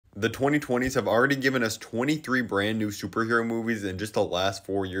The 2020s have already given us 23 brand new superhero movies in just the last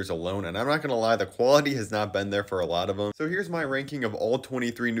 4 years alone, and I'm not gonna lie, the quality has not been there for a lot of them. So here's my ranking of all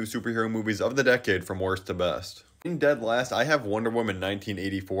 23 new superhero movies of the decade from worst to best. In dead last, I have Wonder Woman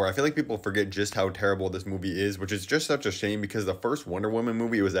 1984. I feel like people forget just how terrible this movie is, which is just such a shame because the first Wonder Woman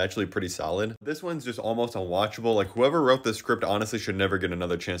movie was actually pretty solid. This one's just almost unwatchable. Like, whoever wrote the script honestly should never get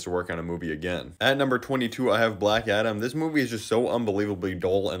another chance to work on a movie again. At number 22, I have Black Adam. This movie is just so unbelievably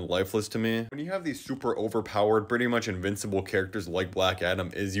dull and lifeless to me. When you have these super overpowered, pretty much invincible characters like Black Adam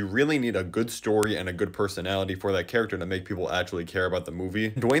is, you really need a good story and a good personality for that character to make people actually care about the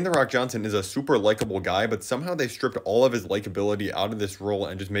movie. Dwayne The Rock Johnson is a super likable guy, but somehow they stripped all of his likability out of this role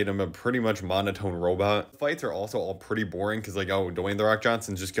and just made him a pretty much monotone robot. The fights are also all pretty boring because, like, oh, Dwayne The Rock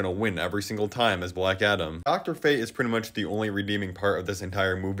Johnson's just gonna win every single time as Black Adam. Dr. Fate is pretty much the only redeeming part of this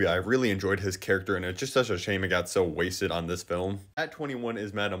entire movie. I really enjoyed his character, and it's just such a shame it got so wasted on this film. At 21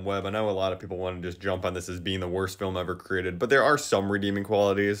 is Madam Web. I know a lot of people want to just jump on this as being the worst film ever created, but there are some redeeming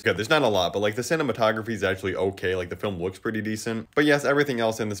qualities. Okay, there's not a lot, but like the cinematography is actually okay. Like, the film looks pretty decent. But yes, everything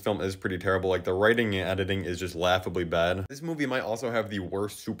else in this film is pretty terrible. Like, the writing and editing is just laughably bad. This movie might also have the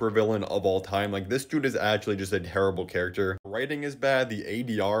worst supervillain of all time. Like, this dude is actually just a terrible character. The writing is bad. The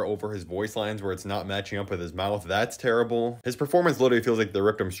ADR over his voice lines where it's not matching up with his mouth, that's terrible. His performance literally feels like they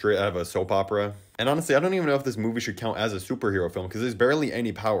ripped him straight out of a soap opera. And honestly, I don't even know if this movie should count as a superhero film because there's barely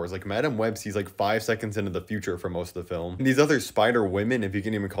any powers. Like, Madam Web sees like 5 seconds into the future for most of the film. And these other spider women, if you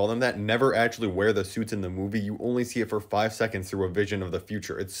can even call them that, never actually wear the suits in the movie. You only see it for 5 seconds through a vision of the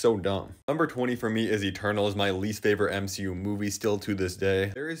future. It's so dumb. Number 20 for me is Eternals, my least favorite MCU movie still to this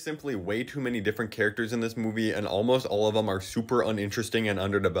day. There is simply way too many different characters in this movie, and almost all of them are super uninteresting and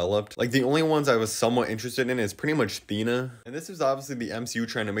underdeveloped. Like, the only ones I was somewhat interested in is pretty much Thena. And this is obviously the MCU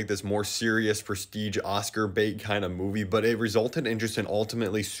trying to make this more serious, prestige, Oscar bait kind of movie, but it resulted in just an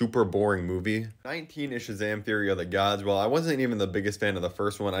ultimately super boring movie. 19 is Shazam! Fury of the Gods. Well, I wasn't even the biggest fan of the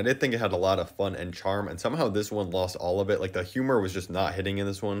first one. I did think it had a lot of fun and charm, and somehow this one lost all of it. Like, the humor was just not hitting in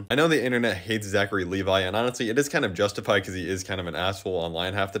this one. I know the internet hates Zachary Levi, and honestly, it is kind of justified because he is kind of an asshole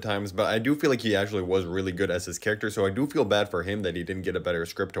online half the times, but I do feel like he actually was really good as his character, so I do feel bad for him that he didn't get a better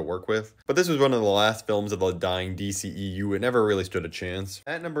script to work with. But this was one of the last films of the dying DCEU. It never really stood a chance.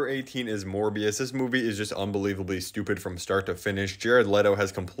 At number 18 is Morbius. This movie is just unbelievably stupid from start to finish. Jared Leto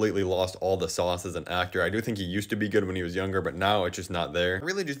has completely lost all the sauce as an actor. I do think he used to be good when he was younger, but now it's just not there. I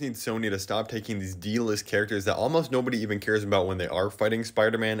really just need Sony to stop taking these D-list characters that almost nobody even cares about when they are fighting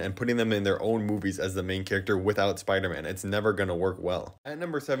Spider-Man and putting them in their own movies as the main character without Spider-Man. It's never gonna work well. At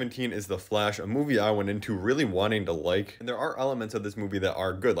number 17 is The Flash, a movie I went into really wanting to like, and there are elements of this movie that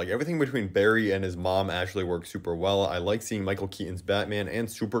are good. Like, everything between Barry and his mom actually works super well. I like seeing Michael Keaton's Batman and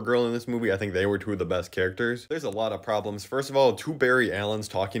Supergirl in this movie. I think they were two of the best characters. There's a lot of problems. First of all, two Barry Allens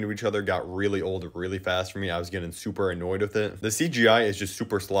talking to each other got really old really fast for me. I was getting super annoyed with it. The CGI is just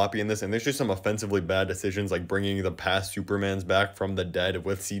super sloppy in this, and there's just some offensively bad decisions, like bringing the past Supermans back from the dead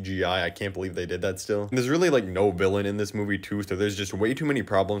with CGI. I can't believe they did that still. And there's really like no villain in this movie too, so there's just way too many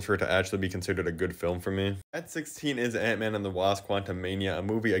problems for it to actually be considered a good film for me. At 16 is Ant-Man and the Wasp: Quantumania, a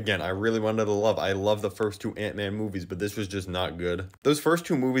movie again I really wanted to love. I love the first two Ant-Man movies, but this was just not good. Those first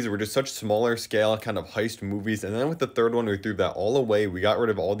two movies were just such smaller scale kind of heist movies, and then with the third one we threw that all away. We got rid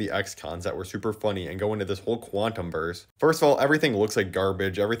of all the X-Cons that were super funny and go into this whole quantum verse. First of all, everything looks like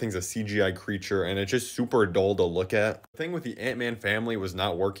garbage, everything's a CGI creature, and it's just super dull to look at. The thing with the Ant-Man family was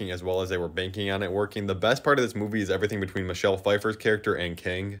not working as well as they were banking on it working. The best part of this movie is everything between Michelle Pfeiffer's character and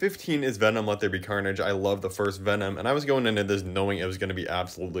King. 15 is Venom: Let There Be Carnage. I love the first Venom, and I was going into this knowing it was going to be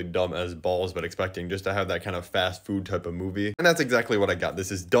absolutely dumb as balls, but expecting just to have that kind of fast food type of movie. And that's exactly what I got.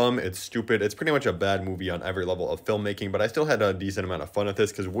 This is dumb, it's stupid, it's pretty much a bad movie on every level of filmmaking, but I still had a decent amount of fun with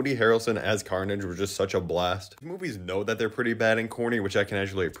this because Woody Harrelson as Carnage was just such a blast. Movies know that they're pretty bad and corny, which I can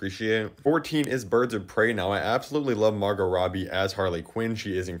actually appreciate. 14 is Birds of Prey. Now, I absolutely love Margot Robbie as Harley Quinn.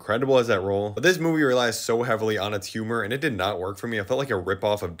 She is incredible as that role, but this movie relies so heavily on its humor, and it did not work for me. I felt like a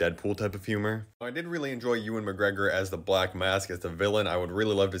ripoff of Deadpool type of humor. I did really enjoy Ewan McGregor as the Black Mask, as the villain. I would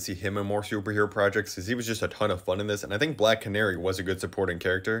really love to see him in more superhero projects because he was just a ton of fun in this, and I think Black Canary was a good supporting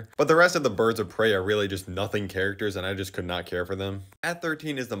character. But the rest of the Birds of Prey are really just nothing characters, and I just could not care for them. At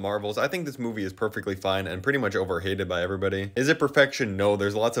 13 is The Marvels. I think this movie is perfectly fine and pretty much overhated by everybody. Is it perfection? No.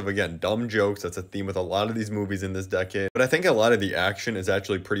 There's lots of, again, dumb jokes. That's a theme with a lot of these movies in this decade. But I think a lot of the action is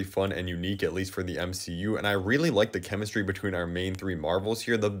actually pretty fun and unique, at least for the MCU, and I really like the chemistry between our main three Marvels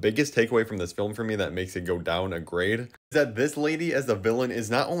here. The biggest takeaway from this film for me that makes it go down a grade That this lady as the villain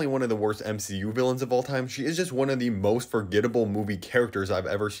is not only one of the worst MCU villains of all time, she is just one of the most forgettable movie characters I've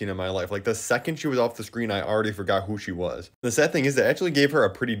ever seen in my life. Like, the second she was off the screen, I already forgot who she was. The sad thing is they actually gave her a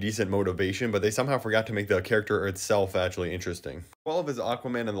pretty decent motivation, but they somehow forgot to make the character itself actually interesting. 12 is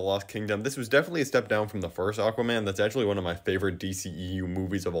Aquaman and the Lost Kingdom. This was definitely a step down from the first Aquaman. That's actually one of my favorite DCEU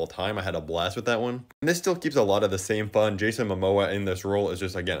movies of all time. I had a blast with that one. And this still keeps a lot of the same fun. Jason Momoa in this role is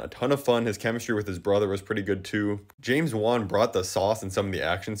just, again, a ton of fun. His chemistry with his brother was pretty good too. James Wan brought the sauce in some of the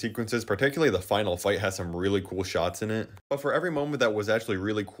action sequences, particularly the final fight has some really cool shots in it. But for every moment that was actually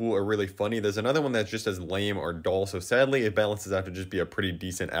really cool or really funny, there's another one that's just as lame or dull, so sadly it balances out to just be a pretty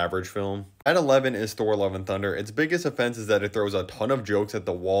decent average film. At 11 is Thor Love and Thunder. Its biggest offense is that it throws a ton of jokes at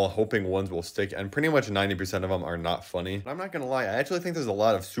the wall, hoping ones will stick, and pretty much 90% of them are not funny. But I'm not gonna lie, I actually think there's a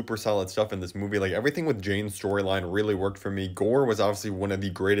lot of super solid stuff in this movie. Like, everything with Jane's storyline really worked for me. Gorr was obviously one of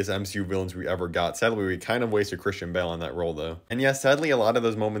the greatest MCU villains we ever got. Sadly, we kind of wasted Christian Bale in that role though. And yes, sadly, a lot of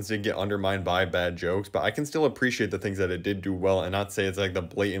those moments did get undermined by bad jokes, but I can still appreciate the things that it did do well and not say it's like the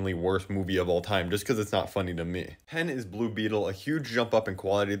blatantly worst movie of all time just because it's not funny to me. 10 is Blue Beetle, a huge jump up in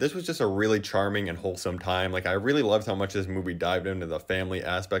quality. This was just a really charming and wholesome time. Like, I really loved how much this movie dived into the family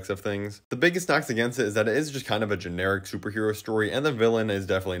aspects of things. The biggest knocks against it is that it is just kind of a generic superhero story, and the villain is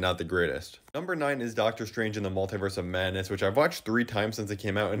definitely not the greatest. Number 9 is Doctor Strange in the Multiverse of Madness, which I've watched 3 times since it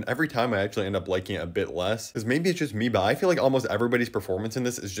came out, and every time I actually end up liking it a bit less. Because maybe it's just me, but I feel like almost everybody's performance in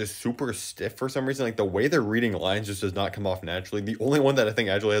this is just super stiff for some reason. Like, the way they're reading lines just does not come off naturally. The only one that I think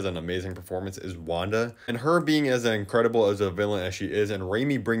actually has an amazing performance is Wanda, and her being as incredible as a villain as she is, and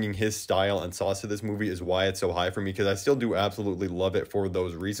Raimi bringing his style and sauce to this movie is why it's so high for me, because I still do absolutely love it for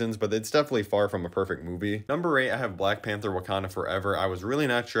those reasons, but it's definitely far from a perfect movie. Number 8, I have Black Panther Wakanda Forever. I was really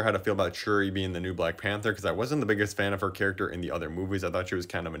not sure how to feel about Shuri being the new Black Panther because I wasn't the biggest fan of her character in the other movies. I thought she was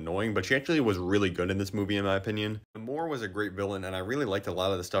kind of annoying, but she actually was really good in this movie in my opinion. Namor was a great villain, and I really liked a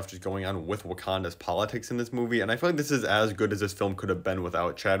lot of the stuff just going on with Wakanda's politics in this movie, and I feel like this is as good as this film could have been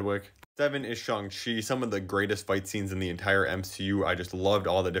without Chadwick. 7 is Shang-Chi, some of the greatest fight scenes in the entire MCU. I just loved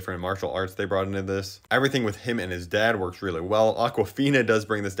all the different martial arts they brought into this. Everything with him and his dad works really well. Awkwafina does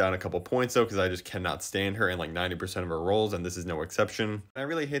bring this down a couple points though, because I just cannot stand her in like 90% of her roles, and this is no exception. And I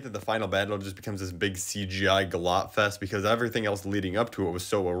really hate that the final battle just becomes this big CGI galop fest because everything else leading up to it was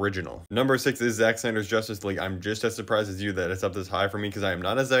so original. Number 6 is Zack Snyder's Justice League. I'm just as surprised as you that it's up this high for me because I am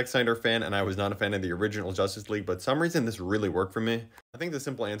not a Zack Snyder fan, and I was not a fan of the original Justice League, but some reason this really worked for me. I think the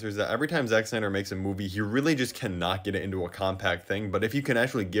simple answer is that every time Zack Snyder makes a movie, he really just cannot get it into a compact thing, but if you can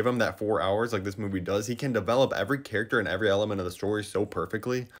actually give him that 4 hours like this movie does, he can develop every character and every element of the story so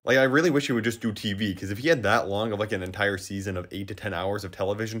perfectly. Like, I really wish he would just do TV, because if he had that long of like an entire season of 8 to 10 hours of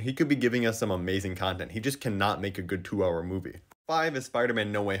television, he could be giving us some amazing content. He just cannot make a good 2-hour movie. 5 is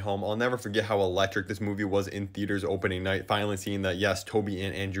Spider-Man No Way Home. I'll never forget how electric this movie was in theaters opening night, finally seeing that, yes, Tobey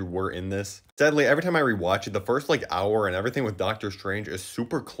and Andrew were in this. Sadly, every time I rewatch it, the first like hour and everything with Doctor Strange is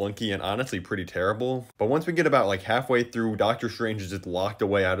super clunky and honestly pretty terrible. But once we get about like halfway through, Doctor Strange is just locked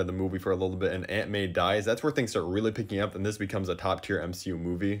away out of the movie for a little bit and Aunt May dies. That's where things start really picking up, and this becomes a top tier MCU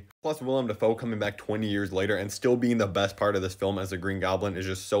movie. Plus, Willem Dafoe coming back 20 years later and still being the best part of this film as the Green Goblin is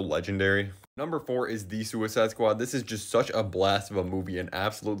just so legendary. Number 4 is The Suicide Squad. This is just such a blast of a movie and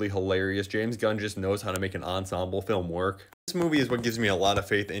absolutely hilarious. James Gunn just knows how to make an ensemble film work. This movie is what gives me a lot of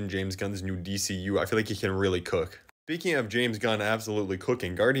faith in James Gunn's new DCU. I feel like he can really cook. Speaking of James Gunn absolutely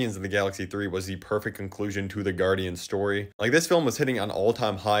cooking, Guardians of the Galaxy 3 was the perfect conclusion to the Guardians story. Like, this film was hitting on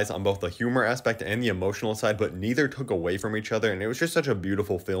all-time highs on both the humor aspect and the emotional side, but neither took away from each other, and it was just such a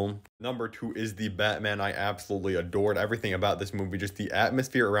beautiful film. Number 2 is The Batman. I absolutely adored everything about this movie. Just the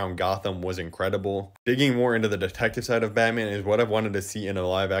atmosphere around Gotham was incredible. Digging more into the detective side of Batman is what I've wanted to see in a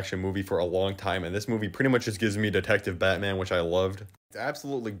live-action movie for a long time, and this movie pretty much just gives me Detective Batman, which I loved. It's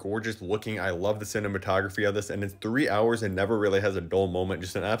absolutely gorgeous looking. I love the cinematography of this, and it's 3 hours and never really has a dull moment.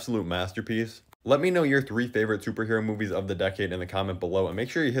 Just an absolute masterpiece. Let me know your 3 favorite superhero movies of the decade in the comment below, and make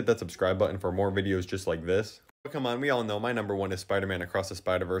sure you hit that subscribe button for more videos just like this. But come on, we all know my number 1 is Spider-Man Across the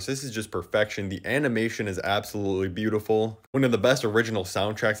Spider-Verse. This is just perfection. The animation is absolutely beautiful. One of the best original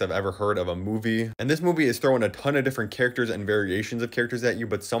soundtracks I've ever heard of a movie. And this movie is throwing a ton of different characters and variations of characters at you,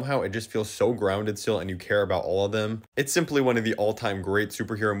 but somehow it just feels so grounded still and you care about all of them. It's simply one of the all-time great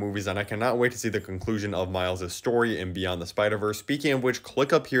superhero movies, and I cannot wait to see the conclusion of Miles' story in Beyond the Spider-Verse. Speaking of which,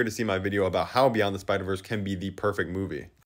 click up here to see my video about how Beyond the Spider-Verse can be the perfect movie.